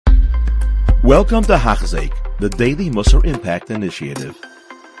Welcome to Hachzik, the Daily Musar Impact Initiative.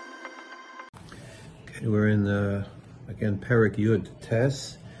 Okay, we're in, again, Perek Yud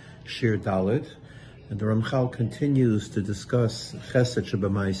Tes, Shir Dalet, and the Ramchal continues to discuss Chesed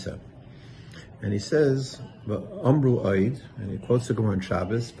Shebamaisa. And he says, Amru Oid, and he quotes the Gemara on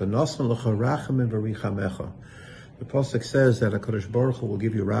Shabbos, V'nosan lecha rachamim v'richamecha. The Pasuk says that HaKadosh Baruch Hu will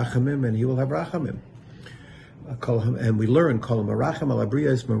give you rachamim, and he will have rachamim. And we learn, Kol marachim al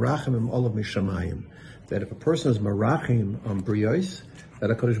abriyos marachimim olav mishamayim, that if a person is marachim on briyos, that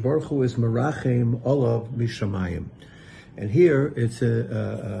HaKadosh Baruch Hu is marachim olav mishamayim. And here it's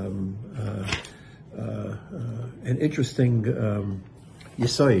an interesting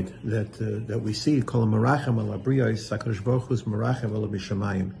yisoid that we see, Kol marachim al abriyos, HaKadosh Baruch Hu is marachim olav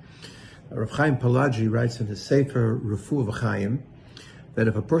mishamayim. Rav Chaim Palaji writes in his Sefer Refuah V'Chaim that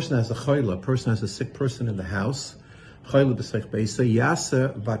if a person has a person has a sick person in the house, chayla b'seich beisa,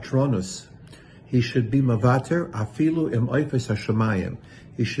 yasa vatronus, he should be mavater afilu im oifes hashamayim.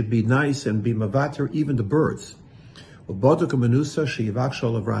 He should be nice and be mavater even the birds. Uboduk menusa sheyivak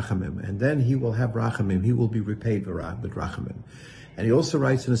sholav rachamim, and then he will have rachamim. He will be repaid with rachamim. And he also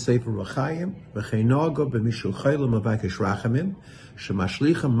writes in the Sefer V'Chaim, v'cheinogo b'mishu chayla mavakish rachamim,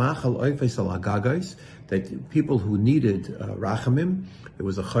 shemashlichem machal oifes al agagos, that people who needed rachamim, there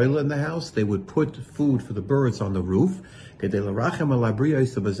was a chayla in the house, they would put food for the birds on the roof, and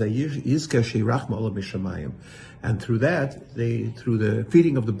through that, through the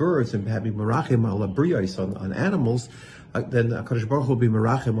feeding of the birds and having merachim ala briyos on animals, then HaKadosh Baruch Hu will be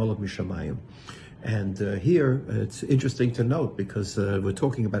merachim olav mishamayim. And here, it's interesting to note, because we're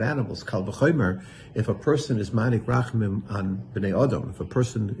talking about animals. Kal v'chomer, if a person is manik rachamim on bnei adam, if a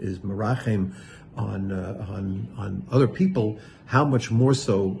person is merachim on other people, how much more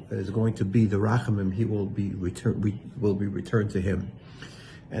so is going to be the rachamim he will be returned to him.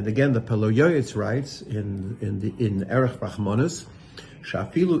 And again, the Pelo Yoetz writes in Erech Rachmanis,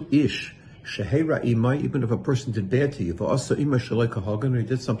 shafilu ish shehera imai, even if a person did bad to you, v'asa ima shalei kahagan, or he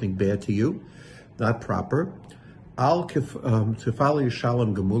did something bad to you, not proper, al tefali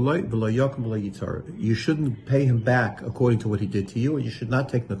shalom gemulai v'lo yokem v'lo yitar. You shouldn't pay him back according to what he did to you, and you should not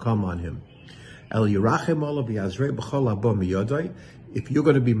take nakam on him. El yirachem olav yazrei b'chol haba miyodai. If you're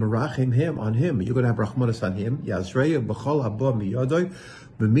going to be merachim on him, you're going to have rachmanas on him. Yazrei b'chol haba miyodai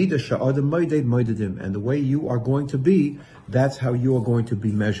b'midah sha'adam moeded moededim. And the way you are going to be, that's how you are going to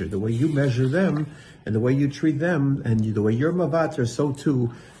be measured. The way you measure them, and the way you treat them, and the way you're mavater, so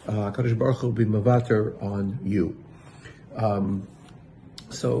too HaKadosh Baruch Hu will be mavater on you.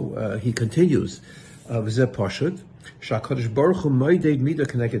 So he continues, v'zeh pashut, sh'HaKadosh Baruch Hu moeded midah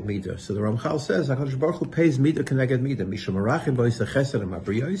keneged midah. So the Ramchal says HaKadosh Baruch Hu pays midah keneged midah. Misha marachim v'yiseh chesed and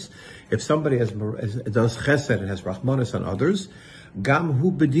mabriyos. If somebody does chesed and has rachmanis on others, gam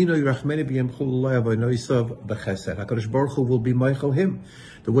hu bedino yirachmeni b'yem chululay avonoisav b'chesed. HaKadosh Baruch Hu will be meichel him.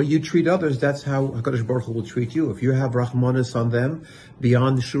 The way you treat others, that's how HaKadosh Baruch Hu will treat you. If you have rachmanis on them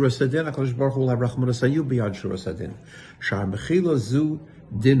beyond shura sadin, HaKadosh Baruch Hu will have rachmanis on you beyond shura sadin. Shar mechila zu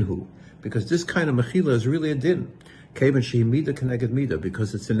dinhu. Because this kind of mechila is really a din. Kevan shehi midah keneged midah,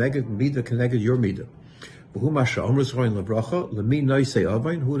 because it's a neged midah keneged your midah. Who does HaKadosh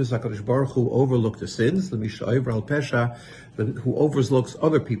Baruch Hu overlook the sins? Who overlooks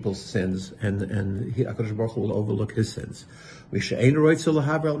other people's sins, and HaKadosh Baruch Hu will overlook his sins. And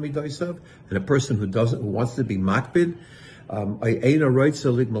a person who wants to be makbid,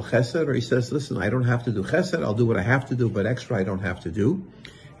 or he says, listen, I don't have to do chesed, I'll do what I have to do, but extra I don't have to do.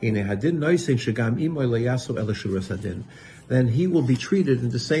 Then he will be treated in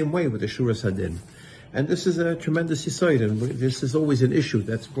the same way with the shuras hadin. And this is a tremendous yisoid, and this is always an issue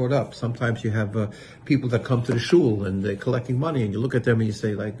that's brought up. Sometimes you have people that come to the shul and they're collecting money, and you look at them and you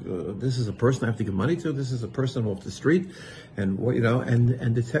say, like, this is a person I have to give money to. This is a person off the street, and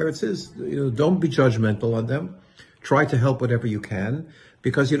and the teretz is, don't be judgmental on them. Try to help whatever you can,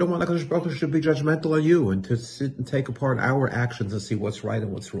 because you don't want HaKadosh Baruch Hu should be judgmental on you and to sit and take apart our actions and see what's right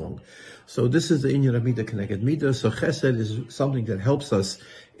and what's wrong. So this is the inyan of midah keneged midah. So chesed is something that helps us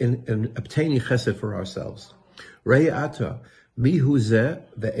in obtaining chesed for ourselves. Re'ata mihu zeh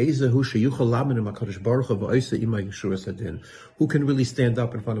ve'ezehu sheyuchal lamin HaKadosh Baruch Hu v'oisa imay yeshuras hadin. Who can really stand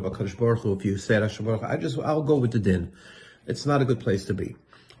up in front of HaKadosh Baruch Hu if you say Hashem Baruch Hu, I'll go with the din? It's not a good place to be.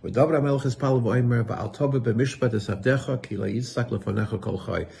 We're not going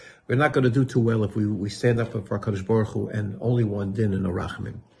to do too well if we stand up for HaKadosh Baruch Hu and only one din and no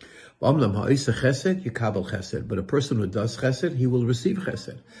rachamim. But a person who does chesed, he will receive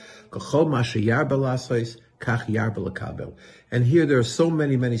chesed. And here there are so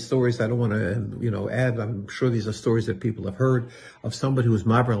many stories. I don't want to, add. I'm sure these are stories that people have heard of somebody who was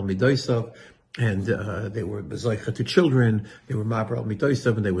maver al midaisav, And they were zeicha to children. They were mabral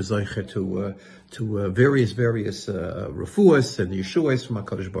midoisav, and they were zeicha to various refuas and yeshuas from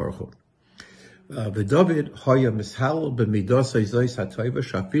Hakadosh Baruch Hu. V'David haya mishal b'midasei zeis hatayva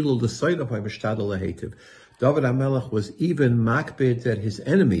shafilu l'saydav ha'mishtadel lahetiv. David HaMelech was even makbid that his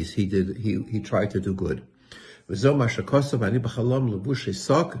enemies he tried to do good. V'zo mashakosav ani b'chalam levush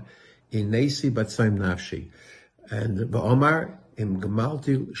esak inesi batzaim nafshi. And v'omar im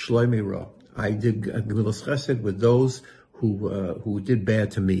gemalti shloimei ra. I did gemilas chesed with those who did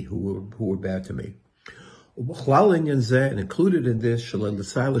bad to me, who were bad to me. And included in this,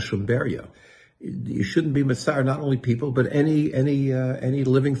 you shouldn't be mitzar not only people but any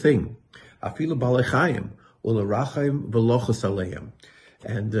living thing. Afilu balechayim ulerachim velochos aleim,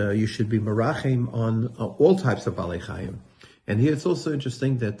 and you should be merachim on all types of balechayim. And here it's also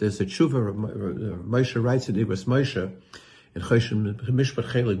interesting that there's a tshuva. Moshe writes in Ibras Moshe in Choshen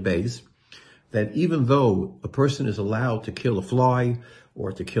Mishpat Chelik Beis, that even though a person is allowed to kill a fly,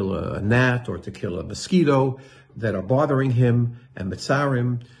 or to kill a gnat, or to kill a mosquito that are bothering him and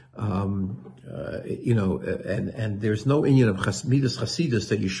mitzarim, and there's no inyan of midas chasidus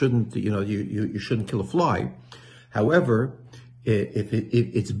that you shouldn't kill a fly. However,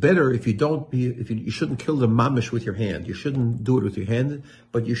 it's better if you shouldn't kill the mamish with your hand. You shouldn't do it with your hand,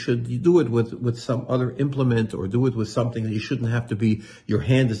 but you do it with some other implement, or do it with something that you shouldn't have to be. Your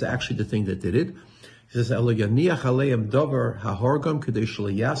hand is actually the thing that did it. He says,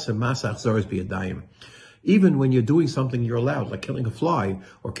 even when you're doing something you're allowed, like killing a fly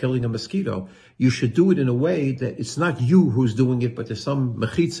or killing a mosquito, you should do it in a way that it's not you who's doing it, but there's some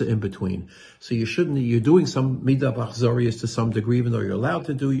mechitza in between. So you're doing some midah b'achzorius to some degree, even though you're allowed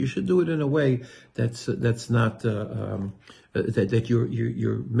to do it. You should do it in a way that's not that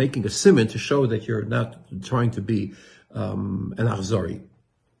you're making a siman to show that you're not trying to be an achzori.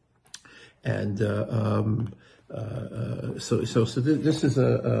 And so this is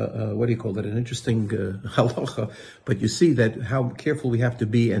what do you call it? An interesting halacha. But you see that how careful we have to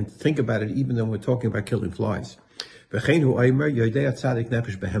be and think about it, even though we're talking about killing flies. There's some who hold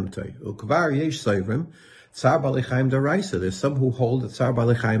that tzar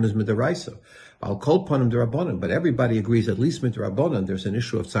balechaim is midaraisa. I'll call upon him derabanan, but everybody agrees at least midarabanan there's an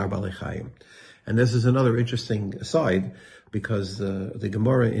issue of tzar balechaim. And this is another interesting aside, because the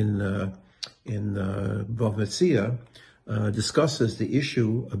Gemara in Lebovics discusses the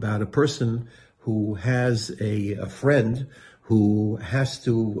issue about a person who has a friend who has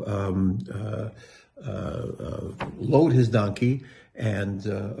to load his donkey, and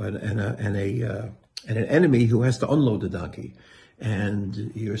an enemy who has to unload the donkey.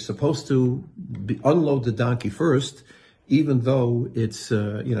 And you're supposed to unload the donkey first, even though it's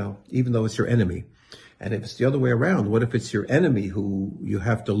your enemy. And if it's the other way around, what if it's your enemy who you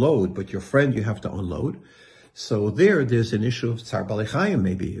have to load, but your friend you have to unload? So there's an issue of tzar balechaim.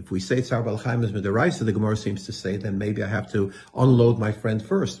 Maybe if we say tzar balechaim is midaraisa, the Gemara seems to say, then maybe I have to unload my friend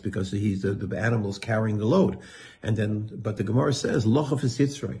first, because he's the animal's carrying the load. But the Gemara says, lochav is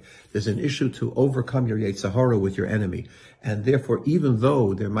yitzray. There's an issue to overcome your yetzer hara with your enemy. And therefore, even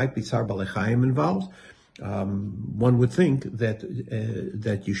though there might be tzar balechaim involved, one would think that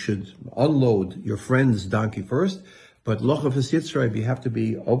you should unload your friend's donkey first, but lochav es yitzray, you have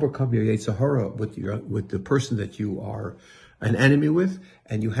to overcome your yetzer hara with the person that you are an enemy with,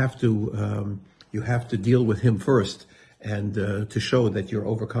 and you have to deal with him first, and to show that you're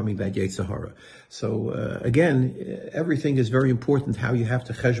overcoming that yetzer hara. So again, everything is very important. How you have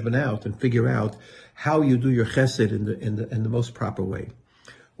to cheshbon out and figure out how you do your chesed in the most proper way.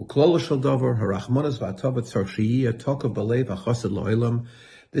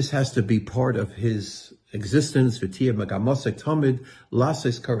 This has to be part of his existence. And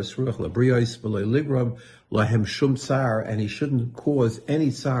he shouldn't cause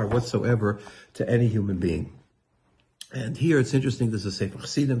any tsar whatsoever to any human being. And here it's interesting, there's a Sefer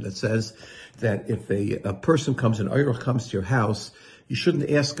Chassidim that says that if a person comes, an Oirach comes to your house, you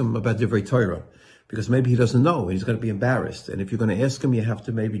shouldn't ask him about Divrei Torah, because maybe he doesn't know, and he's going to be embarrassed. And if you're going to ask him, you have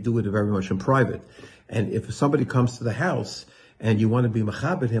to maybe do it very much in private. And if somebody comes to the house and you want to be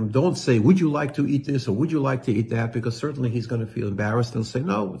machabed him, don't say, would you like to eat this or would you like to eat that? Because certainly he's going to feel embarrassed and say,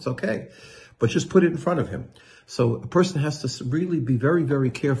 no, it's okay. But just put it in front of him. So a person has to really be very,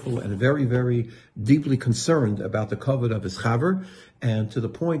 very careful and very, very deeply concerned about the kavod of his chaver, and to the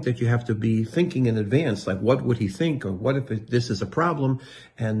point that you have to be thinking in advance, like what would he think, or what if this is a problem,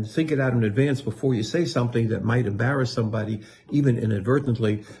 and think it out in advance before you say something that might embarrass somebody, even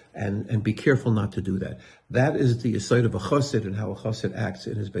inadvertently, and be careful not to do that. That is the aside of a chassid and how a chassid acts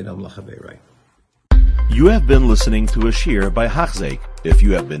in his Bein HaMelech HaBeirei. You have been listening to a shir by Hachzeik. If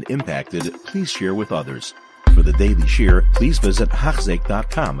you have been impacted, please share with others. For the daily shir, please visit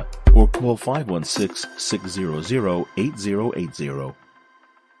Hachzeik.com or call 516-600-8080.